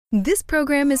This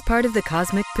program is part of the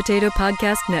Cosmic Potato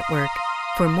Podcast Network.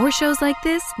 For more shows like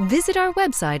this, visit our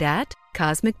website at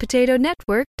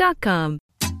cosmicpotatonetwork.com.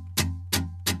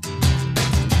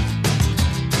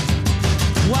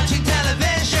 Watching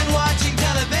television, watching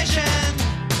television.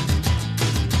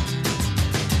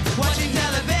 Watching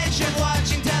television,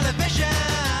 watching television.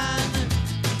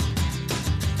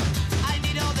 I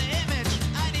need all the image,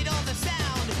 I need all the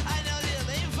sound. I know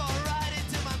the info right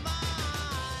into my mind.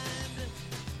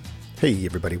 Hey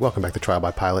everybody, welcome back to Trial by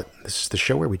Pilot. This is the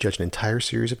show where we judge an entire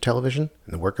series of television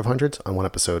and the work of hundreds on one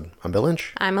episode. I'm Bill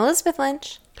Lynch. I'm Elizabeth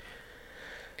Lynch.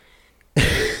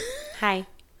 Hi.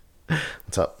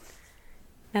 What's up?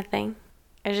 Nothing.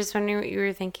 I was just wondering what you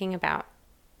were thinking about.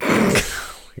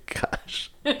 Oh my gosh.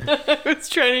 I was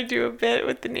trying to do a bit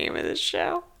with the name of the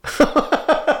show.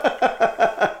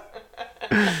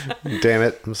 Damn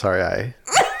it. I'm sorry I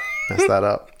messed that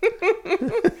up.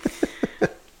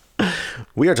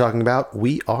 We are talking about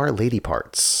We Are Lady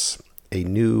Parts, a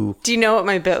new... Do you know what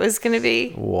my bit was going to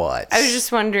be? What? I was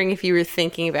just wondering if you were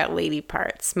thinking about lady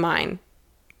parts. Mine.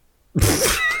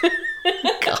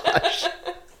 Gosh.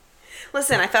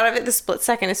 Listen, I thought of it the split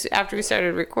second after we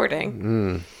started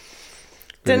recording.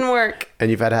 Didn't work.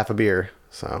 And you've had half a beer,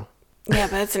 so... Yeah,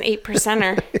 but it's an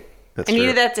 8%er. That's I true.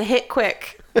 needed that to hit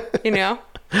quick, you know?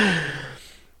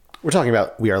 We're talking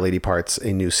about We Are Lady Parts,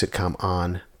 a new sitcom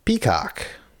on Peacock.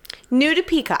 New to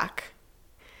Peacock.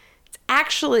 It's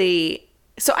actually...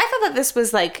 So I thought that this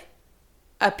was like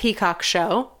a Peacock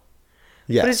show.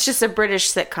 Yes. But it's just a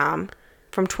British sitcom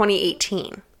from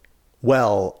 2018.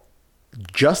 Well,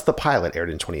 just the pilot aired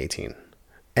in 2018,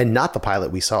 and not the pilot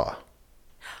we saw.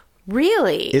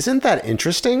 Really? Isn't that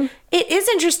interesting? It is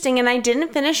interesting, and I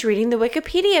didn't finish reading the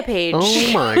Wikipedia page.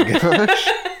 Oh my gosh.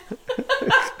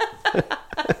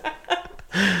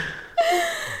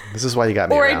 This is why you got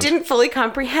me Or around. I didn't fully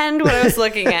comprehend what I was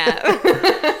looking at.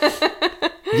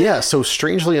 Yeah, so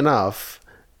strangely enough,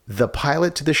 the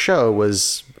pilot to the show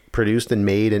was produced and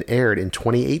made and aired in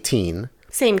 2018.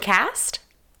 Same cast?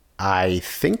 I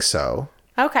think so.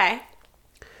 Okay.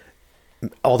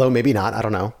 Although maybe not, I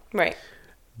don't know. Right.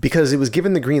 Because it was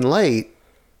given the green light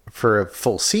for a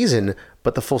full season,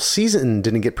 but the full season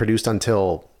didn't get produced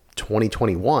until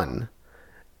 2021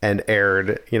 and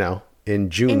aired,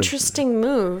 in June. Interesting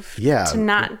move. Yeah. To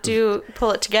not pull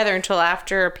it together until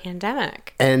after a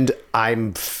pandemic. And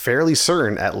I'm fairly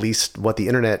certain, at least what the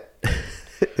internet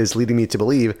is leading me to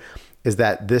believe, is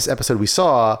that this episode we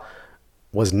saw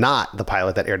was not the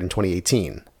pilot that aired in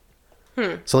 2018.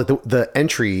 So like the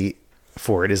entry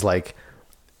for it is like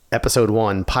episode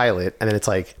 1 pilot, and then it's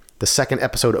like the second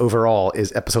episode overall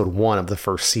is episode 1 of the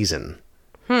first season.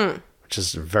 Which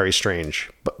is very strange.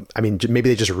 But I mean, maybe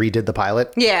they just redid the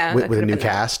pilot. Yeah, with that a could've new been that.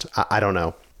 cast. I don't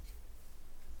know.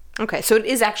 Okay, so it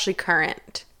is actually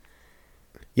current.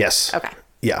 Yes. Okay.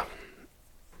 Yeah.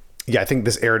 Yeah, I think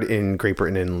this aired in Great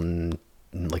Britain in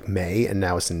like May, and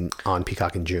now it's on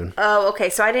Peacock in June. Oh, okay.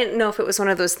 So I didn't know if it was one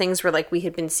of those things where like we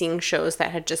had been seeing shows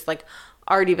that had just like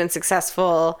already been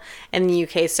successful in the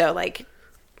UK. So like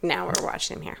now we're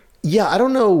watching them here. Yeah, I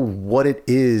don't know what it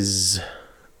is.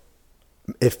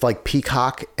 If like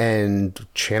Peacock and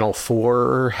Channel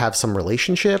 4 have some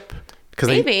relationship, because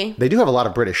Maybe. they do have a lot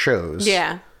of British shows.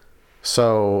 Yeah.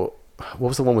 So what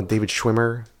was the one with David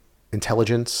Schwimmer?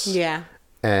 Intelligence. Yeah.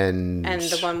 And And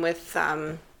the one with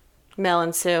Mel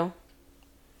and Sue.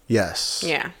 Yes.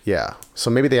 Yeah. Yeah. So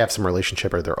maybe they have some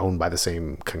relationship, or they're owned by the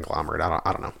same conglomerate. I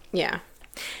don't know. Yeah.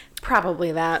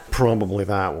 Probably that. Probably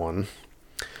that one.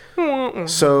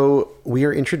 So we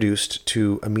are introduced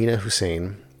to Amina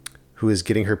Hussein, who is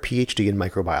getting her PhD in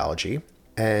microbiology.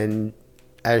 And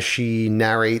as she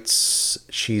narrates,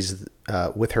 she's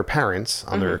with her parents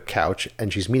on their couch,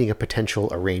 and she's meeting a potential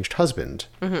arranged husband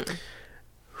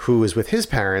who is with his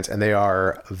parents, and they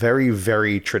are very,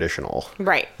 very traditional.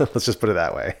 Right. Let's just put it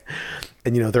that way.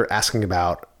 And, they're asking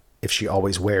about if she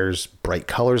always wears bright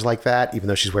colors like that, even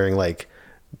though she's wearing like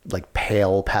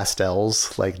pale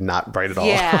pastels, like not bright at all.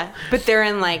 Yeah. But they're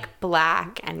in like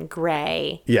black and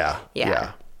gray. Yeah. Yeah.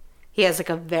 Yeah. He has like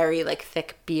a very like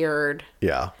thick beard.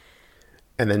 Yeah.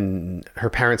 And then her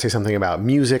parents say something about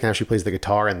music and how she plays the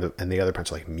guitar, and the other parents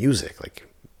are like, music, like,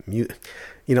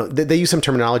 they use some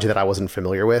terminology that I wasn't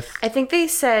familiar with. I think they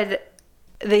said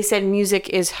music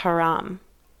is haram.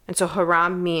 And so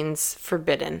haram means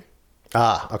forbidden.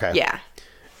 Ah, okay. Yeah.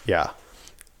 Yeah.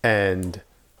 And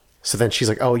so then she's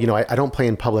like, oh, I don't play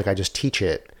in public. I just teach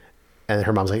it. And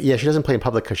her mom's like, yeah, she doesn't play in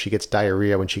public because she gets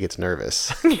diarrhea when she gets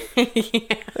nervous. And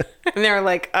they were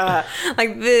like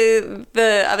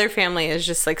the other family is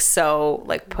just like so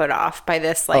like put off by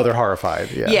this. Like, Oh, they're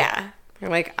horrified. Yeah. Yeah. They're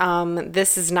like,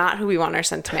 this is not who we want our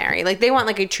son to marry. Like, they want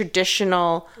like a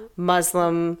traditional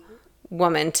Muslim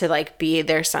woman to like be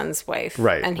their son's wife.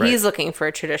 Right, And right. he's looking for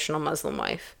a traditional Muslim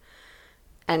wife.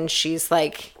 And she's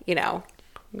like, you know,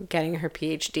 getting her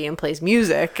PhD and plays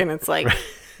music. And it's like,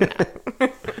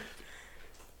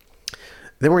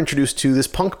 Then we're introduced to this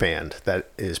punk band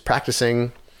that is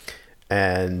practicing,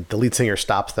 and the lead singer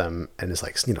stops them and is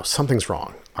like, you know, something's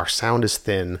wrong. Our sound is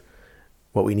thin.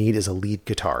 What we need is a lead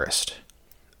guitarist.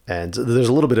 And there's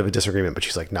a little bit of a disagreement, but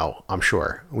she's like, no, I'm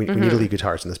sure. We need a lead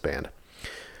guitarist in this band.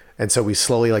 And so we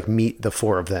slowly like meet the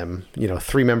four of them, you know,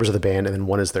 3 members of the band, and then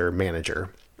one is their manager.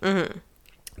 The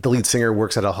lead singer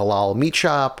works at a halal meat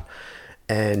shop,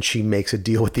 and she makes a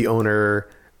deal with the owner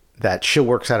that she'll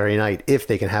work Saturday night if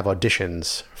they can have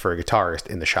auditions for a guitarist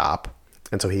in the shop.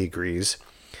 And so he agrees.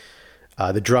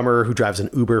 The drummer, who drives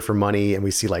an Uber for money, and we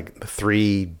see like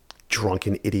 3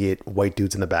 drunken idiot white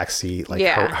dudes in the back seat, like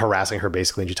harassing her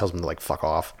basically, and she tells them to like fuck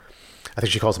off. I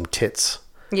think she calls them tits,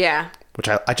 yeah. which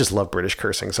I just love British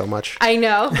cursing so much. I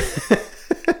know.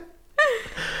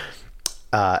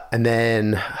 And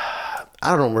then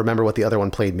I don't remember what the other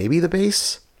one played. Maybe the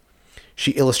bass.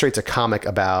 She illustrates a comic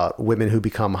about women who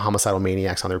become homicidal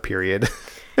maniacs on their period.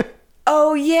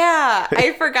 Oh, yeah.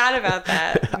 I forgot about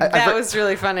that. That was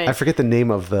really funny. I forget the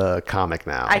name of the comic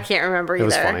now. I can't remember either. It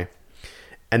was funny.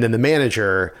 And then the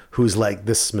manager, who's like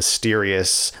this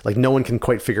mysterious, like no one can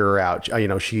quite figure her out. You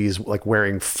know, she's like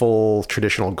wearing full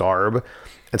traditional garb.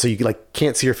 And so you like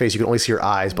can't see her face. You can only see her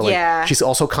eyes. But like she's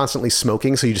also constantly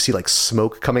smoking. So you just see like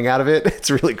smoke coming out of it. It's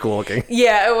really cool looking.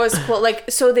 Yeah, it was cool. Like,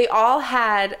 so they all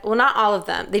had, well, not all of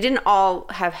them. They didn't all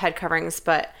have head coverings,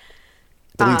 but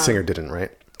The lead singer didn't,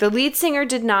 right? the lead singer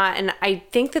did not. And I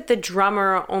think that the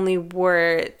drummer only wore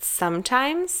it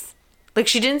sometimes. Like,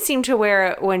 she didn't seem to wear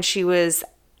it when she was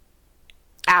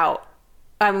out.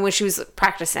 When she was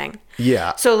practicing.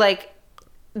 Yeah. So, like,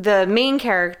 the main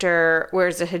character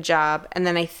wears a hijab, and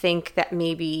then I think that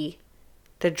maybe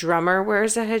the drummer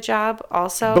wears a hijab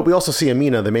also. But we also see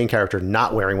Amina, the main character,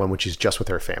 not wearing one when she's just with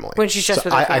her family. When she's just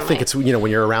with her I family. think it's, you know,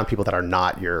 when you're around people that are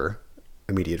not your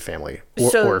immediate family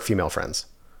or female friends.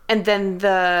 And then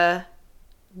the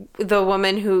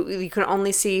woman who you can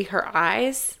only see her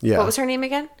eyes. Yeah. What was her name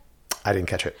again? I didn't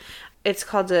catch it. It's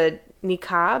called a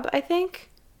niqab, I think.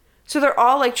 So they're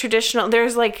all like traditional.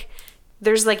 There's like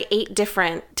 8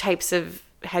 different types of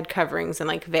head coverings and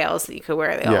like veils that you could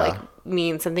wear. They all like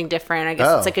mean something different. I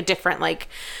guess it's like a different like,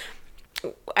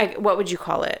 what would you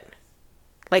call it?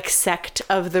 Like sect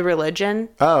of the religion.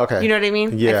 Oh, okay. You know what I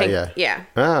mean? Yeah, Yeah.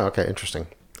 Oh, okay. Interesting.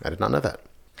 I did not know that.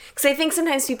 Because I think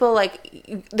sometimes people like,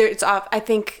 it's off. I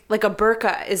think like a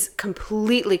burqa is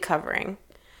completely covering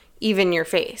even your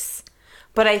face.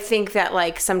 But I think that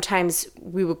like sometimes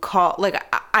we would call, like,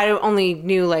 I only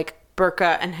knew like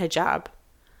burqa and hijab.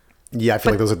 Yeah, I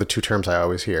feel like those are the 2 terms I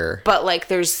always hear. But like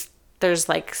there's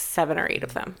like 7 or 8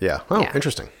 of them. Yeah. Oh, Yeah.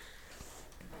 interesting.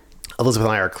 Elizabeth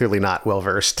and I are clearly not well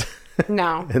versed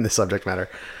No. in the subject matter.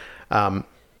 And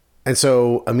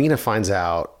so Amina finds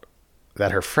out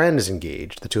that her friend is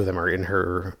engaged. The 2 of them are in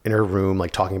her room,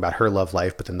 like talking about her love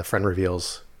life. But then the friend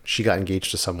reveals she got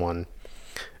engaged to someone.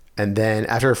 And then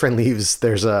after her friend leaves,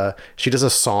 she does a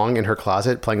song in her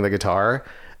closet playing the guitar,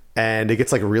 and it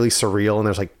gets like really surreal. And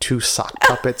there's like 2 sock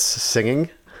puppets singing.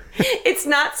 It's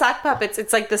not sock puppets.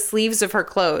 It's like the sleeves of her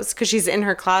clothes because she's in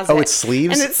her closet. Oh, it's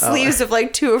sleeves? And it's sleeves of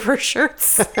like 2 of her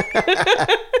shirts.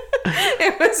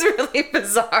 It was really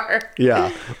bizarre.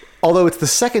 Yeah. Although it's the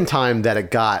second time that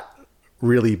it got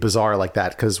really bizarre like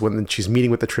that, because when she's meeting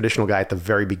with the traditional guy at the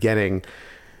very beginning,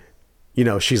 you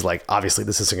know, she's like, obviously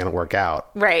this isn't going to work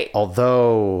out. Right.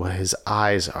 Although his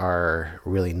eyes are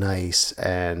really nice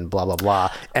and blah, blah,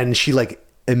 blah. And she like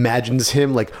imagines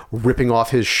him like ripping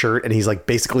off his shirt, and he's like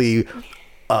basically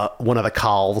one of the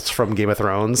Khals from Game of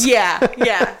Thrones. Yeah.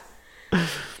 Yeah.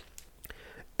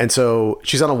 And so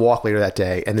she's on a walk later that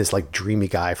day, and this like dreamy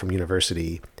guy from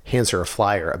university hands her a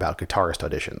flyer about guitarist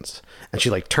auditions. And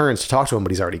she like turns to talk to him,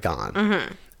 but he's already gone.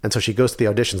 Mm-hmm. And so she goes to the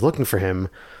auditions looking for him,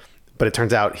 but it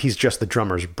turns out he's just the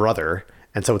drummer's brother.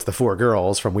 And so it's the 4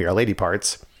 girls from We Are Lady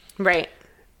Parts. Right.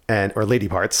 Or Lady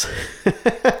Parts.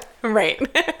 Right.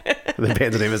 The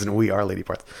band's name isn't We Are Lady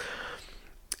Parts.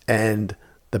 And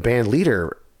the band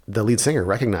leader, the lead singer,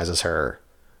 recognizes her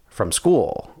from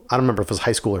school. I don't remember if it was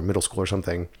high school or middle school or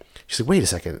something. She's like, wait a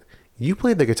second. You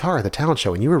played the guitar at the talent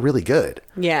show and you were really good.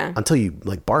 Yeah. Until you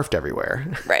like barfed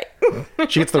everywhere. Right.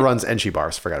 She gets the runs and she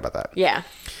barfs. Forgot about that. Yeah.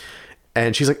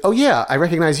 And she's like, oh yeah, I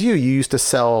recognize you. You used to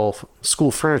sell school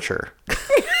furniture. Which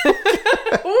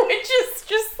is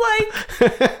just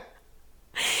like,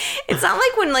 it's It's not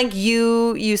like when like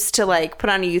you used to like put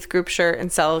on a youth group shirt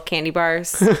and sell candy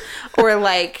bars, or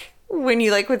like when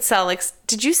you like would sell like.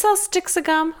 Did you sell sticks of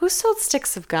gum? Who sold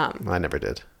sticks of gum? I never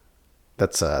did.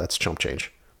 That's chump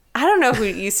change. I don't know who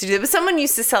used to do it, but someone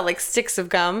used to sell like sticks of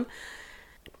gum.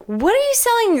 What are you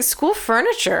selling? School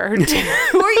furniture?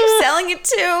 Who are you selling it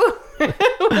to?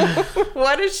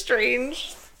 What a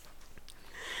strange.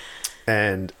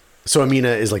 And so Amina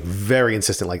is like very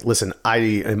insistent. Like, listen, I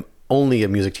am only a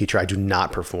music teacher. I do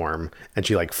not perform. And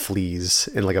she like flees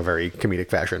in like a very comedic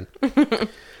fashion.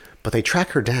 But they track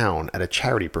her down at a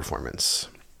charity performance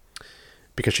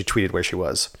because she tweeted where she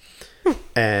was.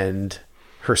 And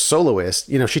her soloist,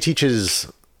 you know, she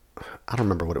teaches, I don't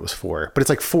remember what it was for, but it's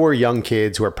like 4 young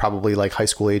kids who are probably like high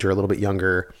school age or a little bit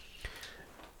younger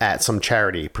at some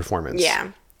charity performance.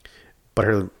 Yeah. But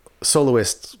her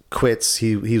soloist quits.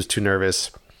 He was too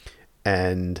nervous.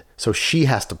 And so she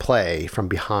has to play from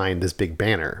behind this big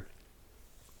banner.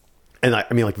 And I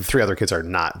mean, like the 3 other kids are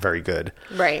not very good.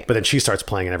 Right. But then she starts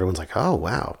playing and everyone's like, oh,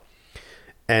 wow.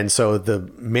 And so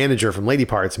the manager from Lady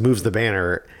Parts moves the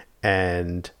banner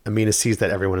and Amina sees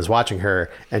that everyone is watching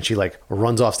her and she like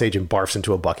runs off stage and barfs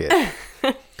into a bucket.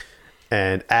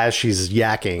 And as she's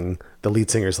yakking, the lead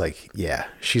singer's like, yeah,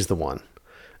 she's the one.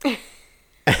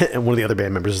 And one of the other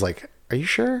band members is like, are you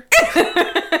sure?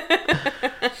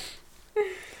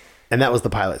 And that was the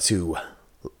pilot to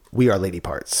We Are Lady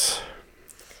Parts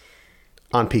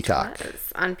on Peacock.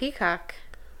 On Peacock.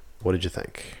 What did you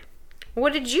think?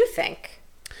 What did you think?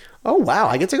 Oh, wow.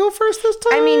 I get to go first this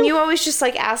time? I mean, you always just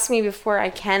like ask me before I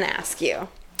can ask you.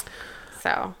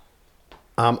 So.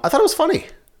 I thought it was funny.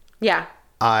 Yeah.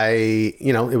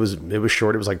 It was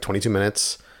short. It was like 22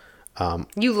 minutes.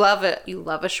 You love it. You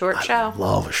love a short show.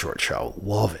 Love a short show.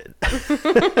 Love it.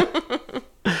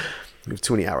 We have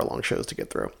too many hour-long shows to get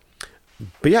through.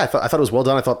 But yeah, I thought it was well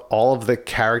done. I thought all of the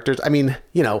characters, I mean,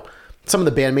 you know, some of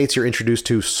the bandmates you're introduced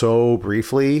to so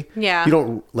briefly. Yeah. You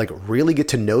don't like really get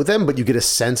to know them, but you get a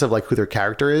sense of like who their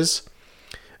character is.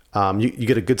 You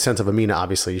get a good sense of Amina.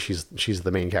 Obviously, she's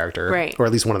the main character, right? Or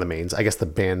at least one of the mains. I guess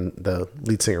the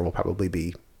lead singer will probably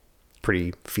be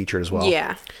pretty featured as well.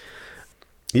 Yeah.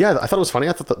 Yeah, I thought it was funny.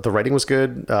 I thought the writing was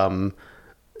good.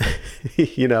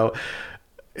 You know,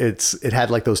 it had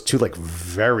like those 2 like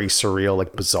very surreal,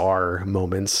 like bizarre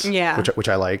moments. Yeah. Which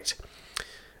I liked.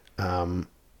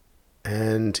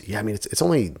 And yeah, I mean, it's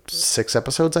only 6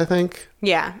 episodes, I think.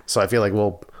 Yeah. So I feel like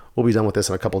we'll be done with this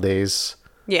in a couple days.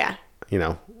 Yeah. You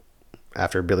know,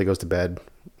 after Billy goes to bed,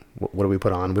 what do we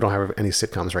put on? We don't have any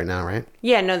sitcoms right now, right?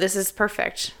 Yeah, no, this is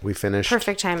perfect. We finished.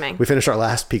 Perfect timing. We finished our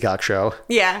last Peacock show.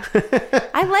 Yeah.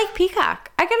 I like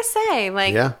Peacock. I gotta say,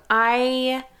 like, Yeah.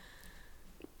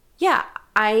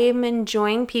 I am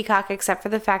enjoying Peacock except for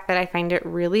the fact that I find it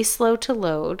really slow to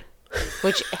load,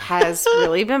 which has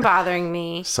really been bothering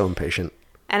me. So impatient.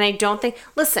 And I don't think,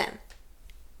 listen,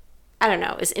 I don't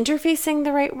know, is interfacing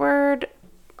the right word?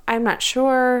 I'm not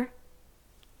sure.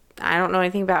 I don't know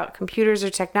anything about computers or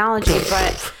technology,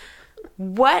 but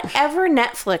whatever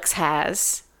Netflix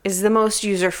has is the most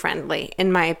user-friendly,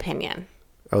 in my opinion.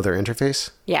 Oh, their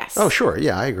interface? Yes. Oh, sure.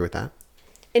 Yeah, I agree with that.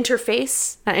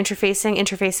 Interface, not interfacing.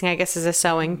 Interfacing, I guess, is a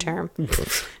sewing term.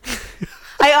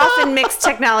 I often mix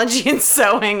technology and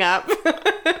sewing up.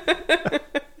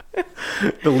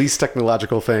 The least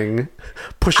technological thing.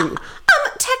 Pushing...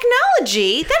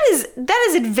 Technology, that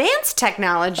is advanced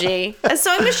technology. A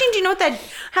sewing machine, do you know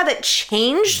how that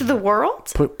changed the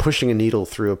world? Pushing a needle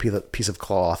through a piece of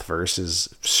cloth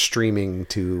versus streaming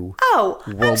to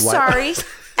I'm sorry.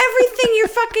 Everything you're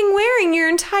fucking wearing your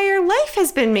entire life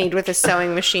has been made with a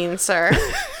sewing machine, sir.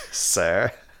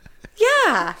 Sir.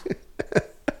 Yeah.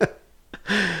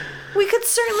 We could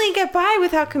certainly get by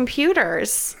without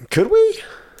computers. Could we?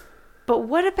 But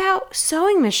what about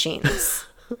sewing machines?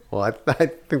 Well, I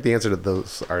think the answer to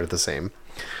those are the same.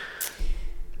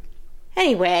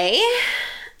 Anyway,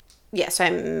 yes, I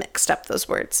mixed up those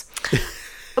words.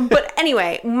 But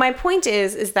anyway, my point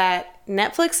is that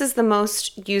Netflix is the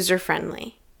most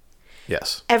user-friendly.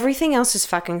 Yes. Everything else is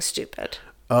fucking stupid.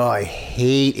 Oh, I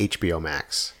hate HBO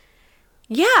Max.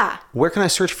 Yeah. Where can I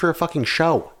search for a fucking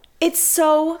show? It's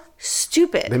so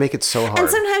stupid. They make it so hard. And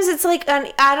sometimes it's like,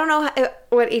 I don't know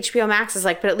what HBO Max is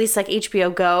like, but at least like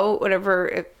HBO Go,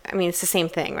 whatever. I mean, it's the same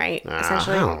thing, right?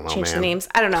 Essentially, I don't know, change the man. names.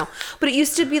 I don't know. But it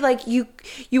used to be like you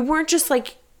weren't just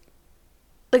like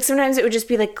sometimes it would just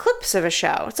be like clips of a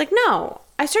show. It's like, no,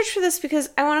 I searched for this because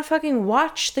I want to fucking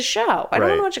watch the show. I don't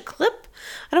want to watch a clip.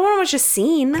 I don't want to watch a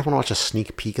scene. I want to watch a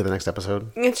sneak peek of the next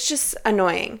episode. It's just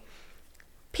annoying.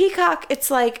 Peacock,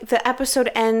 it's like the episode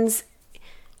ends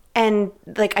and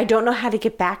like I don't know how to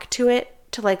get back to it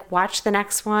to like watch the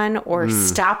next one or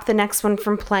stop the next one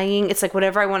from playing. It's like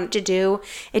whatever I want it to do,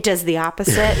 it does the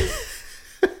opposite.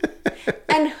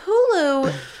 And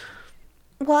Hulu,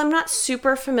 well, I'm not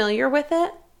super familiar with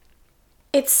it.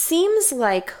 It seems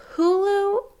like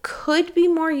Hulu could be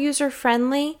more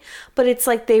user-friendly, but it's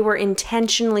like they were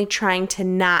intentionally trying to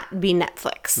not be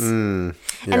Netflix. And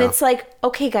it's like,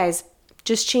 okay, guys,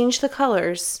 just change the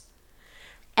colors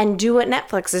and do what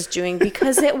Netflix is doing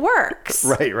because it works.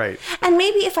 Right. And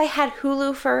maybe if I had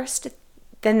Hulu first,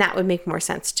 then that would make more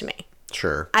sense to me.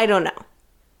 Sure. I don't know.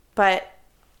 But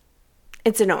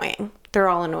it's annoying. They're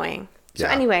all annoying. So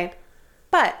Yeah. anyway,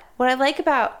 but what I like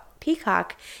about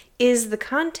Peacock is the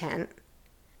content.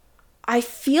 I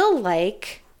feel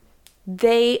like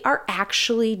they are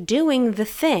actually doing the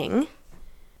thing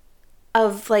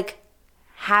of like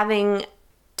having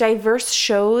diverse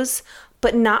shows,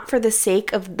 but not for the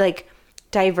sake of like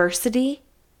diversity.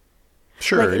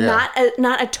 Sure. Like Yeah.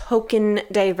 not a token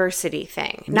diversity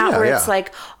thing. Not Yeah, where it's yeah.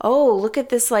 like, oh, look at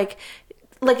this like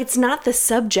it's not the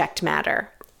subject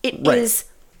matter. It Right. is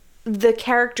the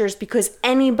characters, because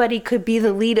anybody could be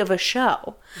the lead of a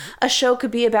show. A show could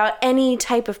be about any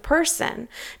type of person,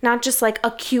 not just like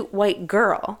a cute white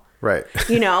girl. Right.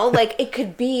 You know, like it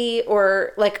could be,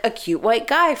 or like a cute white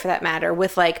guy for that matter,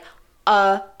 with like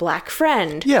a black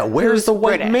friend. Yeah. Where's who's the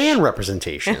white British. man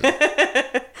representation?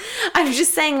 I'm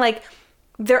just saying, like,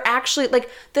 they're actually, like,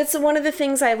 that's one of the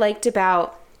things I liked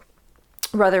about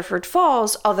Rutherford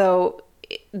Falls, although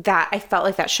that I felt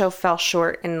like that show fell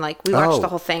short, and like we watched the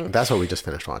whole thing. That's what we just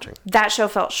finished watching. That show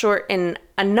fell short in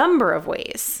a number of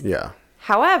ways. Yeah.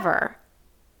 However,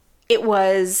 it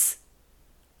was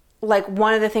like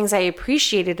one of the things I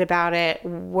appreciated about it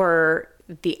were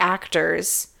the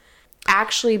actors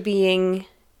actually being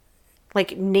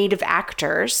like native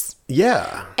actors,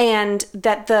 Yeah. and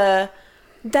that the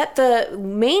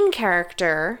main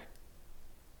character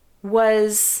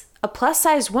was a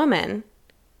plus-size woman,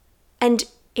 and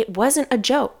it wasn't a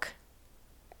joke.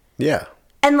 Yeah.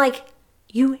 And like,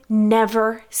 you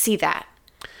never see that.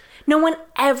 No one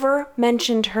ever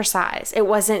mentioned her size.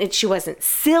 She wasn't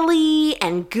silly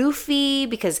and goofy,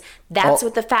 because that's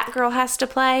what the fat girl has to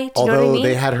play. Do you know what I Although mean?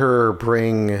 they had her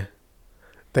bring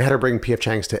P.F.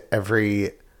 Chang's to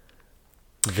every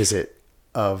visit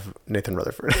of Nathan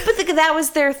Rutherford. But that was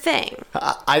their thing.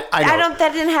 I know.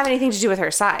 That didn't have anything to do with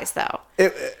her size, though.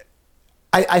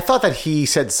 I thought that he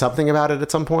said something about it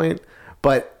at some point,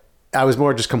 but I was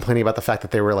more just complaining about the fact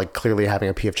that they were like clearly having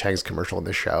a P.F. Chang's commercial in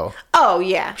this show. Oh,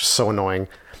 yeah. So annoying.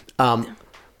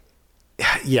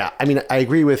 Yeah, I mean, I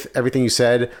agree with everything you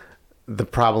said. The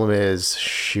problem is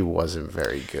she wasn't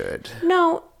very good.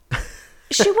 No,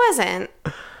 she wasn't.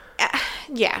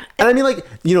 Yeah. And I mean, like,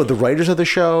 you know, the writers of the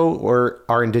show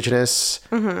are indigenous.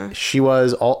 She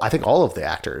was I think all of the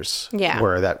actors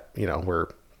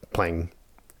were playing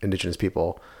indigenous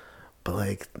people. But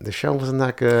like, the show wasn't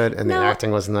that good, and the No.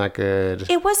 acting wasn't that good.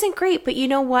 It wasn't great, but you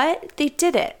know what? They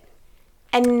did it.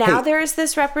 And now Hey. there is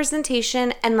this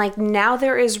representation, and like now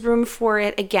there is room for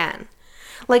it again.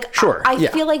 Like, Sure, I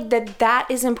yeah. feel like that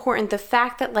is important. The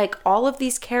fact that like all of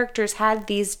these characters had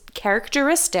these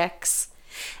characteristics,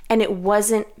 and it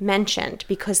wasn't mentioned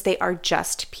because they are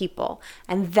just people.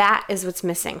 And that is what's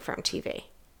missing from TV.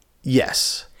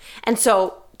 Yes. And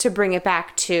so to bring it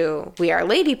back to We Are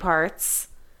Lady Parts,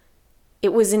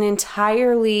 it was an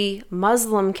entirely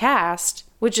Muslim cast,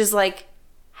 which is like,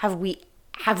 have we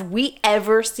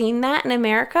ever seen that in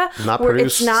America? Not where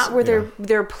produced, it's not where yeah.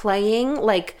 they're playing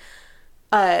like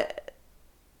where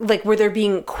they're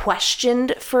being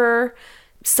questioned for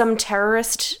some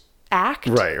terrorist act.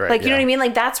 Right, Like, you know yeah. what I mean?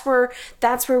 Like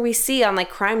that's where we see on like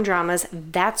crime dramas,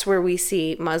 that's where we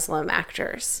see Muslim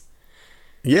actors.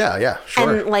 Yeah,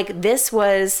 sure. And like this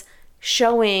was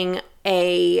showing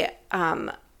a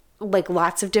like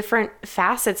lots of different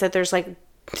facets, that there's like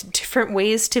different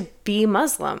ways to be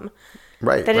Muslim.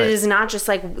 Right. That right. it is not just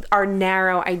like our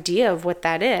narrow idea of what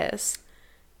that is,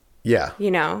 Yeah. you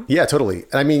know? Yeah, totally.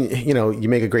 And I mean, you know, you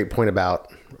make a great point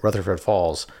about Rutherford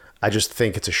Falls. I just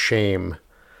think it's a shame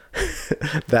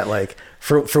that like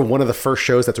for one of the first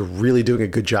shows that's really doing a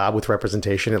good job with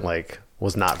representation, it like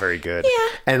was not very good. Yeah.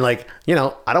 And like, you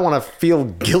know, I don't want to feel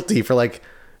guilty for like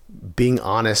being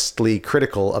honestly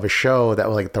critical of a show that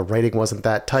like the writing wasn't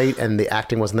that tight and the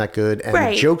acting wasn't that good and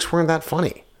Right. the jokes weren't that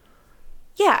funny.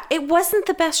 Yeah, it wasn't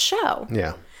the best show.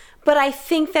 Yeah. But I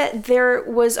think that there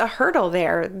was a hurdle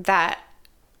there that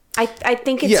I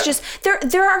think it's Yeah. just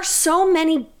there are so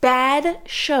many bad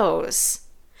shows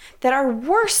that are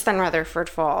worse than Rutherford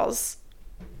Falls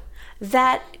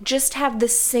that just have the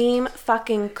same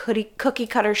fucking cookie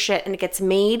cutter shit, and it gets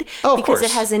made Oh, of because it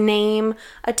course. has a name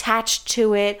attached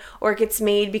to it, or it gets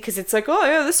made because it's like, oh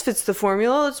yeah, this fits the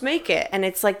formula, let's make it. And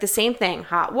it's like the same thing.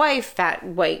 Hot wife, fat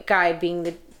white guy being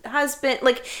the husband.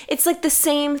 Like, it's like the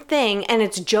same thing, and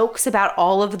it's jokes about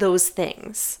all of those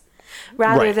things.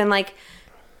 Rather Right. than like,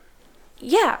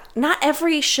 yeah, not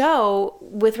every show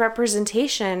with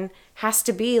representation has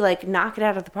to be like knock it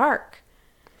out of the park.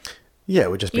 Yeah,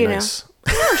 it would just be You know? nice.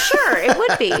 No, sure, it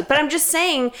would be. But I'm just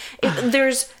saying,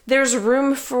 there's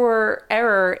room for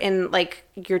error in like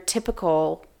your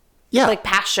typical Yeah. like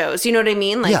past shows. You know what I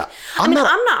mean? Like, Yeah. I'm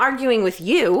not arguing with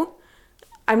you.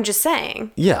 I'm just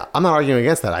saying. Yeah, I'm not arguing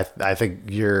against that. I think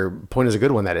your point is a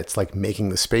good one, that it's like making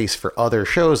the space for other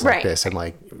shows like Right. this and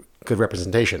like good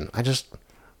representation. I just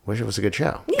wish it was a good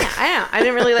show. Yeah, I know. I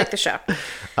didn't really like the show.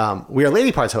 We Are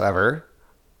Lady Parts, however,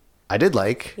 I did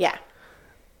like, Yeah.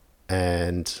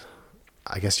 and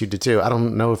I guess you did too. I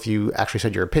don't know if you actually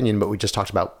said your opinion, but we just talked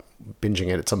about binging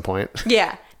it at some point.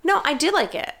 Yeah. No, I did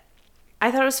like it.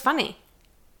 I thought it was funny.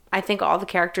 I think all the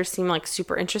characters seem like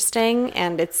super interesting,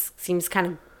 and it seems kind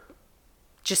of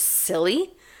just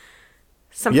silly.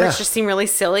 Some Yeah. parts just seem really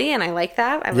silly, and I like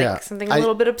that. I Yeah. like something a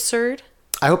little bit absurd.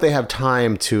 I hope they have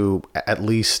time to at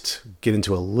least get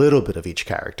into a little bit of each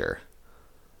character.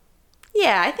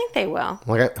 Yeah, I think they will.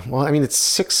 I mean, it's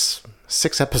six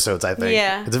episodes, I think.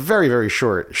 Yeah. It's very, very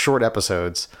short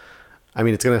episodes. I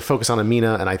mean, it's going to focus on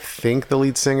Amina and I think the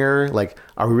lead singer. Like,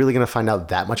 are we really going to find out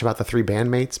that much about the three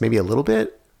bandmates? Maybe a little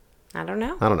bit? I don't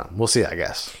know. I don't know. We'll see, I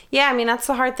guess. Yeah, I mean, that's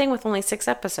the hard thing with only 6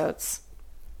 episodes.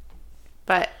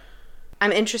 But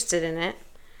I'm interested in it.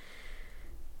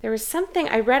 There was something,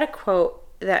 I read a quote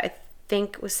that I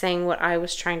think was saying what I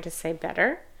was trying to say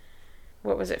better.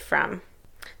 What was it from?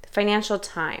 The Financial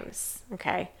Times,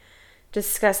 okay,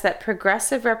 discussed that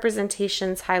progressive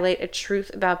representations highlight a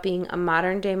truth about being a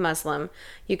modern-day Muslim.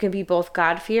 You can be both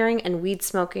God-fearing and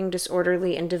weed-smoking,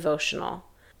 disorderly, and devotional.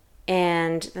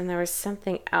 And then there was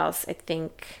something else, I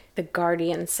think The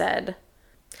Guardian said.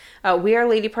 We Are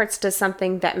Lady Parts does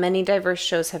something that many diverse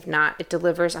shows have not. It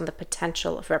delivers on the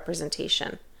potential of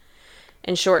representation.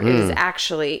 In short, it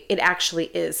actually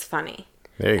is funny.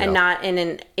 There you and go. not in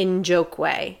an in-joke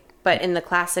way, but in the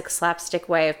classic slapstick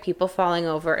way of people falling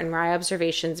over and wry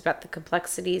observations about the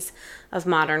complexities of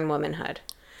modern womanhood.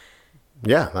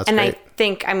 Yeah, that's And great. I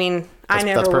think, I mean, I That's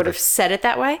never would have perfect. said it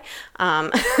that way.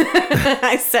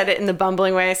 I said it in the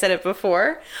bumbling way I said it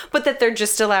before, but that they're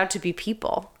just allowed to be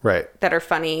people Right. that are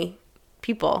funny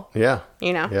people. Yeah.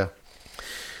 You know? Yeah.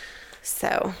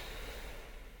 So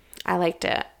I liked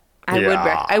it.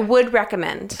 Yeah. I would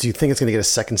recommend. Do you think it's going to get a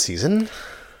second season?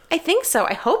 I think so.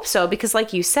 I hope so, because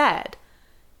like you said,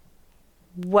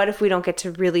 what if we don't get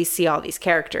to really see all these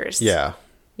characters? Yeah.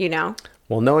 You know?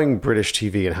 Well, knowing British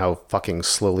TV and how fucking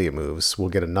slowly it moves, we'll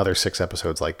get another 6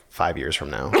 episodes like 5 years from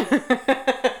now.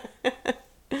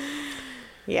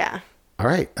 Yeah. All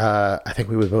right. I think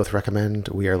we would both recommend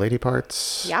We Are Lady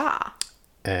Parts. Yeah.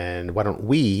 And why don't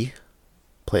we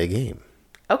play a game?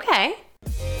 Okay.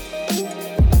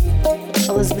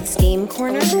 Elizabeth's Game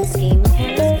Corner. Game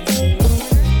Corner.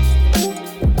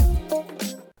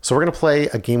 So we're going to play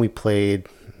a game we played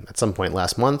at some point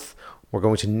last month. We're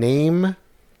going to name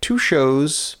 2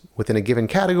 shows within a given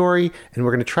category, and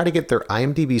we're going to try to get their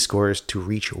IMDb scores to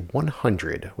reach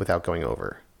 100 without going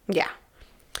over. Yeah.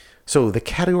 So the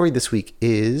category this week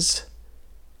is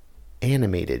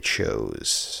animated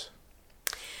shows.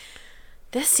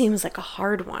 This seems like a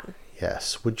hard one.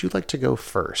 Yes. Would you like to go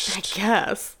first? I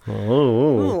guess.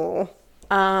 Oh. Ooh.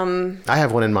 I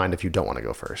have one in mind if you don't want to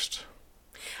go first.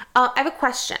 I have a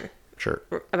question Sure.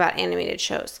 about animated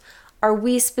shows. Are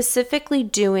we specifically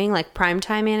doing like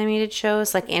primetime animated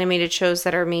shows, like animated shows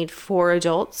that are made for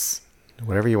adults?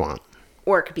 Whatever you want.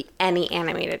 Or it could be any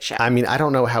animated show. I mean, I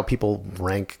don't know how people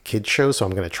rank kids shows, so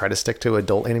I'm going to try to stick to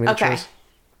adult animated Okay. shows.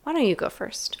 Why don't you go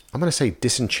first? I'm going to say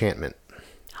Disenchantment.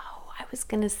 Oh, I was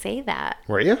going to say that.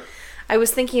 Were you? I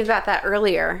was thinking about that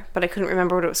earlier, but I couldn't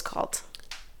remember what it was called.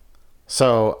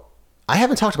 So, I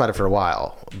haven't talked about it for a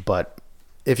while, but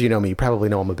if you know me, you probably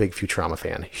know I'm a big Futurama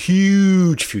fan.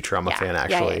 Huge Futurama Yeah. fan, Yeah,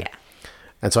 actually. yeah.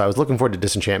 And so I was looking forward to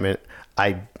Disenchantment.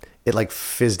 It like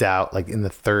fizzed out like in the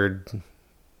 3rd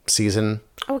season.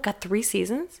 Oh, it got 3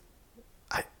 seasons?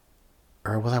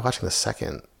 Or was I watching the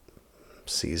 2nd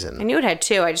season? I knew it had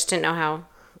 2. I just didn't know how.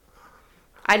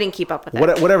 I didn't keep up with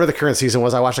it. Whatever the current season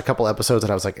was, I watched a couple episodes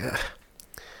and I was like, "Ugh,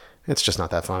 it's just not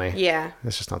that funny. Yeah.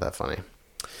 It's just not that funny.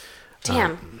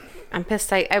 Damn. I'm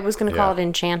pissed. I was going to call yeah. it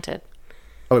Enchanted.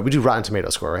 Oh, wait, we do Rotten Tomato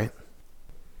score, right?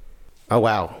 Oh,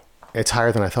 wow. It's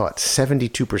higher than I thought.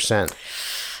 72%.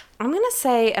 I'm going to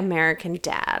say American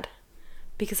Dad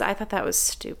because I thought that was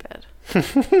stupid.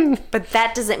 But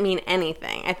that doesn't mean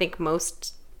anything. I think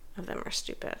most of them are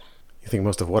stupid. You think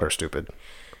most of what are stupid?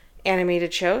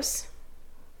 Animated shows?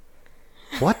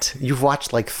 What? You've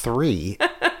watched like 3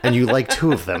 and you like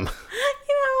 2 of them.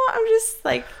 I'm just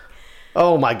like...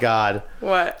 Oh my God.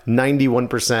 What?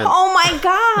 91%. Oh my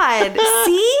God.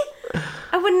 See?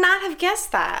 I would not have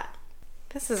guessed that.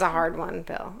 This is a hard one,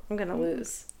 Bill. I'm going to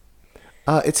lose.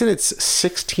 It's in its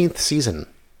 16th season.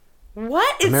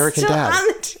 What? It's American still Dad. on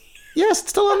the Yes, it's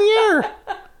still on the air.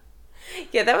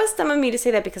 Yeah, that was dumb of me to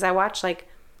say that because I watch like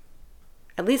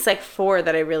at least like 4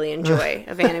 that I really enjoy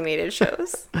of animated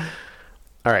shows.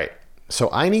 All right. So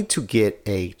I need to get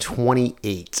a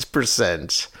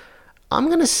 28%. I'm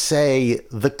going to say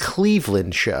The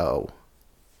Cleveland Show,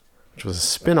 which was a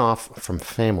spin-off from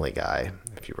Family Guy,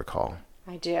 if you recall.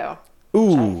 I do.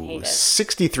 Ooh, hate it.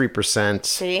 63%.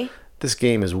 See? This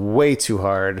game is way too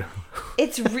hard.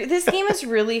 This game is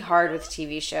really hard with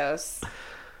TV shows.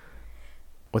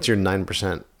 What's your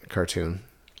 9% cartoon?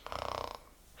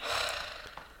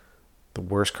 The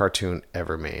worst cartoon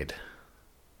ever made.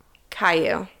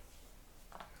 Caillou.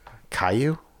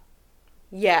 Caillou?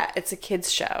 Yeah, it's a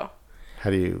kids show. How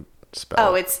do you spell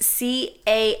Oh, it? it's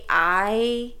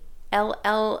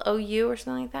CAILLOU or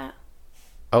something like that.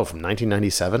 Oh, from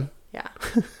 1997? Yeah.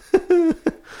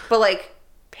 But like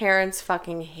parents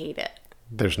fucking hate it.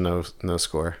 There's no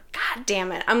score. God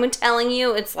damn it. I'm telling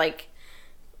you, it's like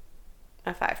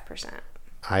a 5%.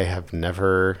 I have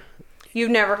never,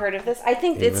 You've never heard of this? I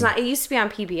think it's not. It used to be on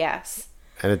PBS.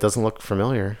 and it doesn't look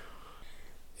familiar.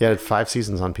 Yeah, it had 5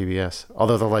 seasons on PBS.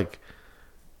 Although they're like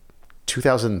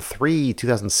 2003,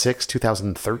 2006,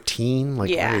 2013. Like,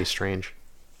 Yeah. very strange.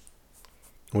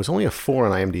 It was only a 4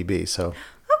 on IMDb, so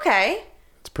Okay.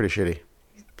 it's pretty shitty.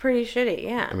 Pretty shitty,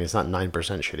 yeah. I mean, it's not 9%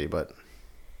 shitty, but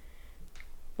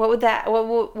What would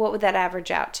that average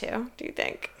out to, do you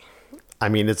think? I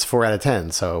mean, it's 4 out of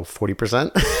 10, so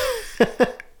 40%.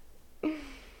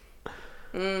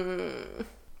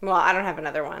 Well, I don't have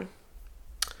another one.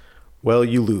 Well,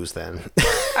 you lose then.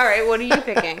 All right, what are you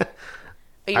picking?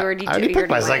 You already I already you picked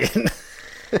my already went.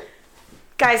 second.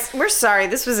 Guys, we're sorry.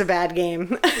 This was a bad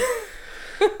game.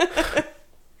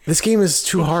 This game is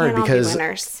too hard Can't all be because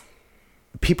winners.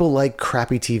 people like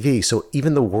crappy TV. So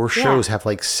even the worst Yeah. shows have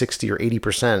like 60 or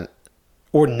 80%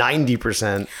 or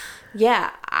 90%. Yeah,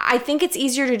 I think it's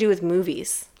easier to do with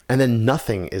movies. And then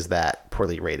nothing is that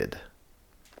poorly rated.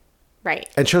 Right.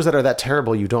 And shows that are that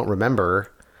terrible you don't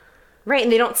remember. Right,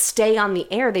 and they don't stay on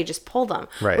the air, they just pull them.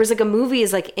 Right. Whereas like a movie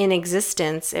is like in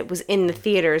existence, it was in the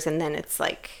theaters and then it's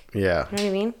like, Yeah. you know what I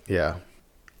mean? Yeah.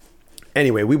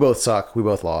 Anyway, we both suck. We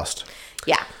both lost.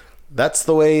 Yeah. That's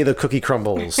the way the cookie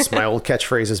crumbles. My old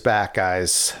catchphrase is back,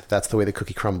 guys. That's the way the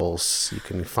cookie crumbles. You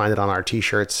can find it on our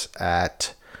t-shirts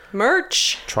at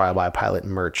Merch.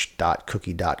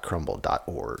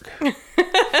 trialbypilotmerch.cookie.crumble.org.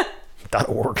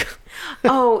 .org.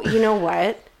 Oh, you know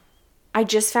what? I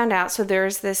just found out. So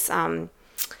there's this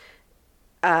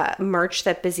merch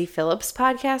that Busy Phillips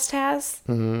podcast has,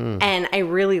 and I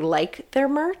really like their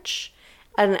merch.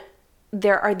 And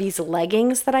there are these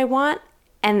leggings that I want,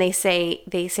 and they say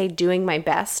 "doing my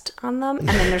best" on them, and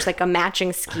then there's like a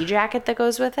matching ski jacket that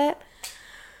goes with it.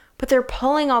 But they're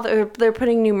pulling they're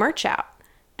putting new merch out.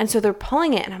 And so they're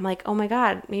pulling it, and I'm like, oh my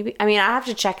God, maybe. I mean, I have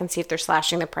to check and see if they're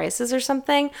slashing the prices or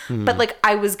something. But like,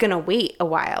 I was gonna wait a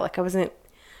while. Like, I wasn't.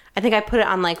 I think I put it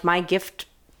on like my gift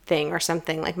thing or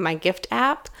something, like my gift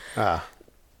app.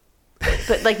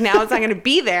 But like now it's not gonna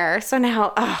be there. So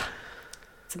now,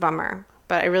 it's a bummer.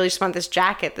 But I really just want this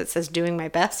jacket that says "doing my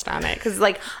best" on it, because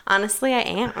like honestly, I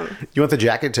am. You want the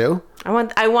jacket too? I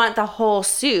want the whole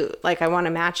suit. Like I want a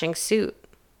matching suit.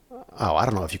 Oh, I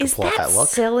don't know if you can Is pull off that that look.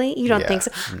 silly? You don't Yeah, think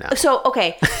so? no. So,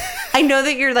 okay. I know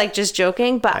that you're like just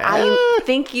joking, but I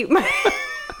think you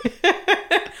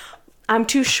I'm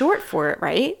too short for it,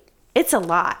 right? It's a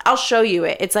lot. I'll show you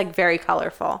it. It's like very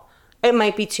colorful. It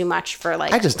might be too much for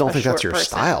like I just don't a think that's short your person.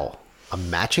 style. A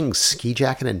matching ski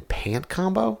jacket and pant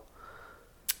combo?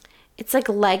 It's like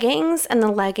leggings, and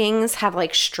the leggings have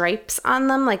like stripes on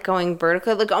them, like going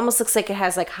vertical. Like almost looks like it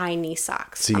has like high knee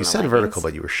socks. So on you the said leggings. vertical,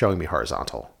 but you were showing me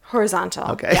horizontal.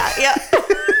 Horizontal. Okay. Yeah.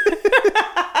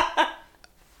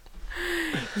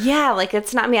 Yeah, like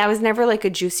it's not me. I was never like a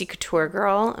Juicy Couture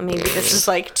girl. Maybe this is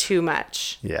like too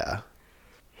much. Yeah.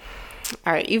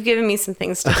 All right, you've given me some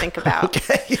things to think about.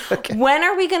 Okay. When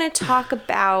are we going to talk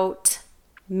about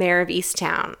Mayor of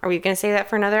Easttown? Are we going to say that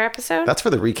for another episode? That's for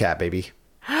the recap, baby.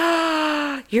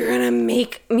 You're going to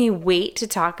make me wait to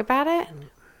talk about it?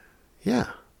 Yeah.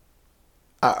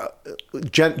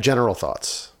 General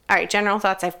thoughts. All right, general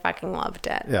thoughts. I fucking loved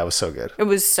it. Yeah, it was so good. It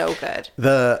was so good.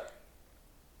 The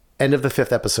end of the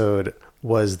 5th episode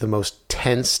was the most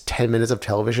tense 10 minutes of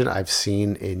television I've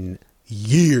seen in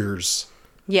years.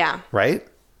 Yeah. Right?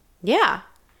 Yeah.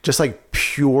 Just like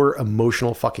pure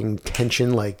emotional fucking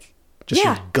tension. Like just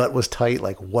Yeah. your gut was tight.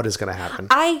 Like what is going to happen?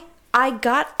 I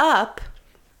got up.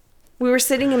 We were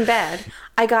sitting in bed.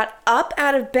 I got up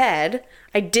out of bed.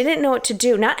 I didn't know what to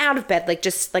do. Not out of bed, like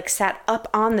just like sat up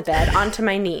on the bed onto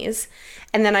my knees.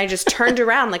 And then I just turned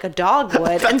around like a dog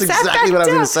would and That's sat exactly back what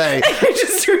I was down. gonna say. And I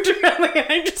just turned around like, and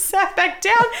I just sat back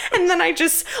down. And then I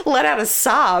just let out a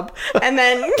sob. And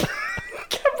then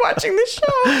kept watching the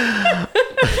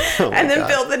show. And then God.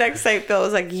 Bill, the next night, Bill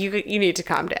was like, you need to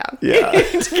calm down. Yeah. You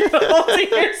need to get a hold of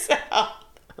yourself.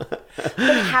 But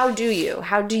how do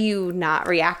you not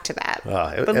react to that?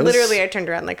 It But was- literally, I turned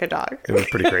around like a dog. It was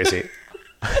pretty crazy.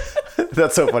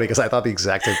 That's so funny because I thought the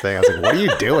exact same thing. I was like, what are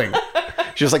you doing?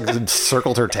 She just like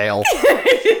circled her tail.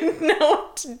 Know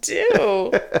what to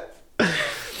do.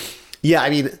 Yeah,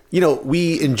 I mean, you know,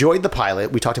 we enjoyed the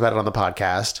pilot. We talked about it on the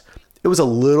podcast. It was a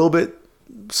little bit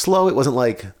slow. It wasn't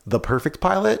like the perfect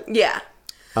pilot. Yeah.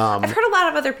 I've heard a lot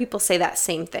of other people say that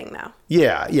same thing, though.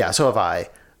 Yeah, so have I.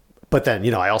 But then,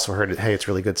 you know, I also heard it, hey, it's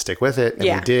really good, stick with it. And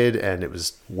Yeah. we did, and it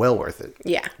was well worth it.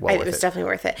 Yeah, Well it worth was definitely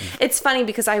worth it. It's funny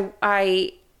because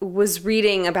I was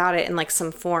reading about it in like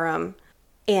some forum,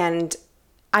 and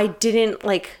I didn't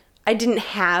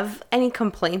have any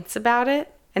complaints about it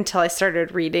until I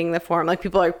started reading the forum. Like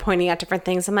people are pointing out different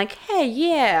things. I'm like, hey,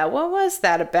 yeah, what was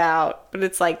that about? But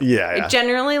it's like, Yeah.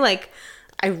 generally, like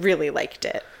I really liked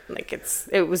it. Like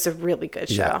it was a really good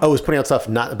show. Yeah. Oh, it was putting out stuff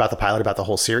not about the pilot, about the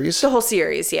whole series? The whole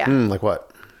series, yeah. Like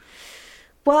what?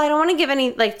 Well, I don't want to give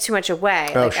any like too much away.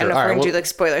 Oh, Like I sure. don't know if All we're right, gonna do well- like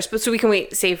spoilers, but so we can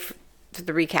save for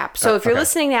the recap. So if you're okay.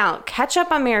 listening now, catch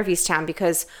up on Mayor of Easttown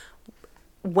because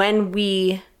when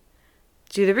we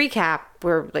do the recap,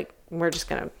 we're just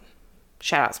gonna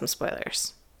shout out some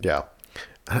spoilers. Yeah.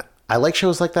 I like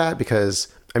shows like that because,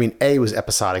 I mean, A, it was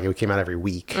episodic. It came out every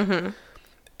week. Mm-hmm.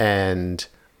 And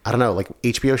I don't know, like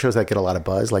HBO shows that get a lot of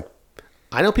buzz. Like,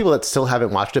 I know people that still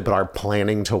haven't watched it but are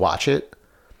planning to watch it.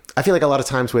 I feel like a lot of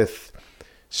times with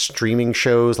streaming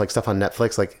shows, like stuff on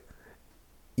Netflix, like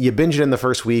you binge it in the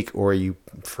first week or you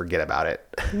forget about it.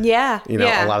 Yeah, You know,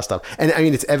 yeah. a lot of stuff. And I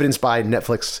mean, it's evidenced by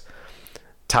Netflix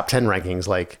top 10 rankings.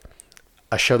 Like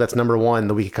a show that's number 1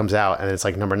 the week it comes out, and it's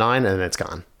like number 9, and then it's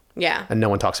gone. Yeah, And no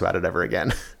one talks about it ever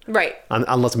again. right.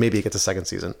 Unless maybe it gets a second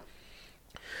season.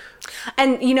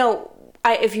 And you know,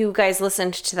 if you guys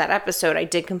listened to that episode, I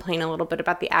did complain a little bit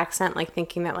about the accent, like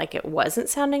thinking that like it wasn't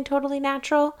sounding totally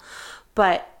natural,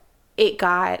 but it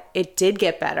did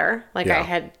get better, like I Yeah.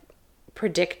 had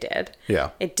predicted.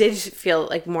 Yeah. It did feel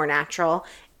like more natural,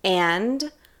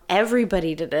 and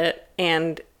everybody did it,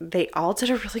 and they all did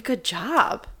a really good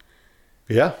job.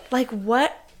 Yeah. Like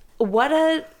what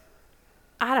a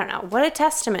I don't know, what a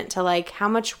testament to like how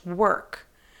much work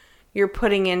you're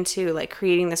putting into like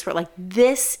creating this world. Like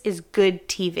this is good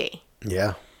TV.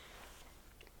 Yeah.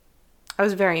 I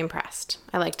was very impressed.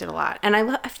 I liked it a lot. And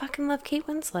I fucking love Kate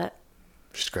Winslet.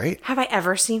 She's great. Have I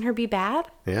ever seen her be bad?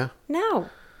 Yeah. No.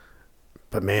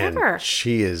 But man, Never.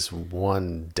 she is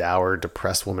one dour,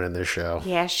 depressed woman in this show.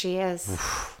 Yeah, she is.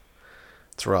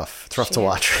 It's rough. It's rough She to is.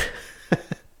 watch.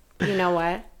 You know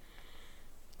what?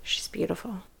 She's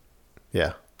beautiful.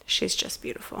 Yeah. She's just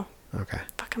beautiful. Okay.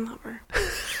 Fucking love her.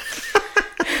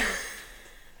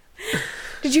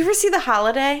 Did you ever see The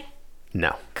Holiday?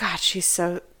 No. God, she's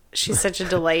such a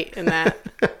delight in that.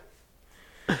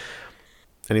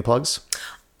 Any plugs?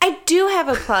 I do have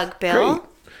a plug, Bill. Great.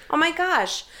 Oh my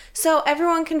gosh. So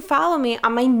everyone can follow me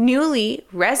on my newly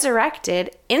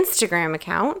resurrected Instagram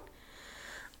account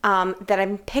that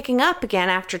I'm picking up again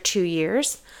after 2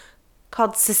 years,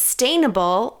 called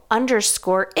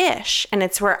sustainable_ish. And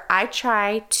it's where I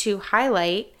try to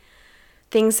highlight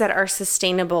things that are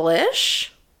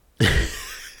sustainable-ish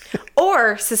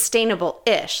or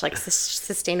sustainable-ish, like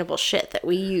sustainable shit that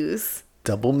we use.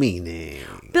 Double meaning.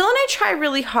 Bill and I try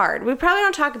really hard. We probably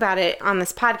don't talk about it on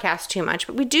this podcast too much,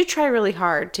 but we do try really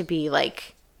hard to be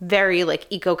like very like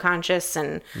eco-conscious,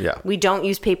 and Yeah. we don't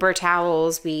use paper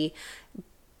towels. We,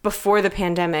 before the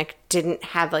pandemic, didn't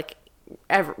have like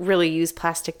ever really use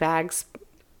plastic bags.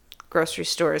 Grocery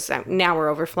stores, now we're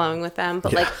overflowing with them,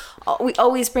 but Yeah. like we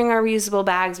always bring our reusable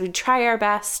bags. We try our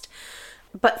best,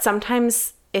 but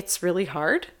sometimes it's really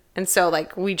hard. And so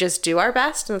like we just do our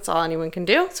best, and that's all anyone can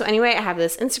do. So anyway, I have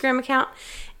this Instagram account,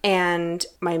 and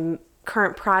my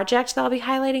current project that I'll be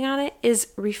highlighting on it is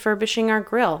refurbishing our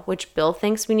grill, which Bill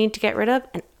thinks we need to get rid of,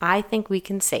 and I think we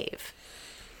can save.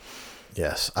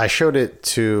 Yes. I showed it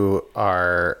to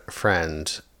our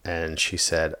friend, And she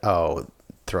said, oh,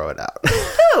 throw it out.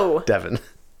 Who? Devin.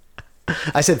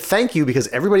 I said, thank you, because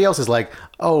everybody else is like,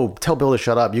 oh, tell Bill to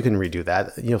shut up. You can redo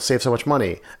that. You'll save so much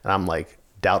money. And I'm like,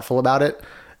 doubtful about it.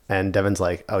 And Devin's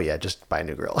like, oh, yeah, just buy a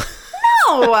new grill.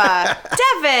 No,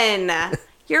 Devin,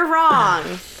 you're wrong.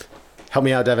 Help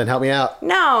me out, Devin. Help me out.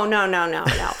 No.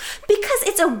 Because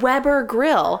it's a Weber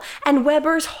grill, and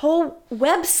Weber's whole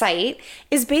website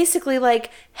is basically like,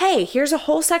 hey, here's a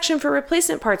whole section for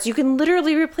replacement parts. You can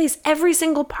literally replace every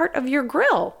single part of your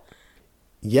grill.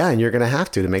 Yeah, and you're going to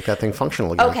have to make that thing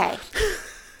functional again. Okay.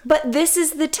 But this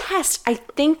is the test. I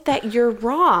think that you're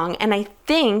wrong, and I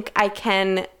think I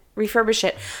can refurbish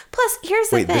it. Plus, here's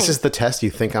the thing. Wait, this is the test? You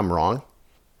think I'm wrong?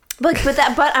 But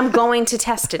I'm going to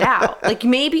test it out. Like,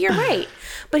 maybe you're right.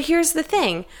 But here's the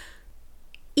thing.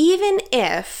 Even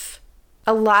if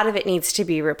a lot of it needs to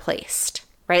be replaced,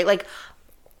 right? Like,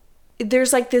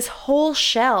 there's like this whole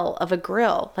shell of a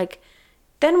grill. Like,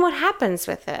 then what happens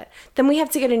with it? Then we have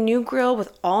to get a new grill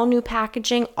with all new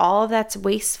packaging. All of that's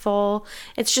wasteful.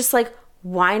 It's just like,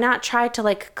 why not try to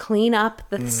like clean up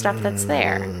the stuff that's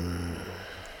there?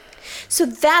 So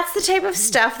that's the type of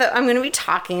stuff that I'm going to be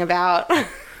talking about.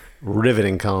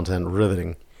 Riveting content,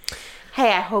 riveting.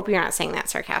 Hey, I hope you're not saying that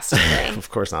sarcastically. Of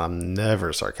course not. I'm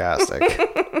never sarcastic.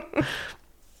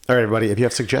 All right, everybody. If you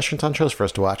have suggestions on shows for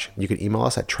us to watch, you can email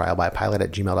us at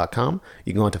trialbypilot@gmail.com.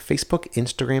 You can go onto Facebook,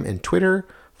 Instagram, and Twitter.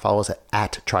 Follow us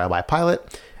at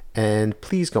trialbypilot. And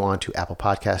please go on to Apple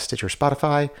Podcasts, Stitcher,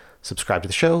 Spotify. Subscribe to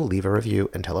the show, leave a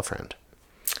review, and tell a friend.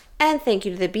 And thank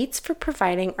you to the Beats for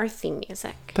providing our theme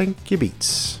music. Thank you,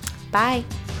 Beats. Bye.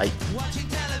 Bye. Watching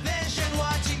television,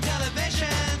 watching television.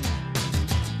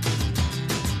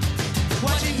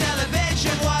 Watching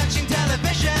television, watching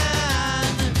television.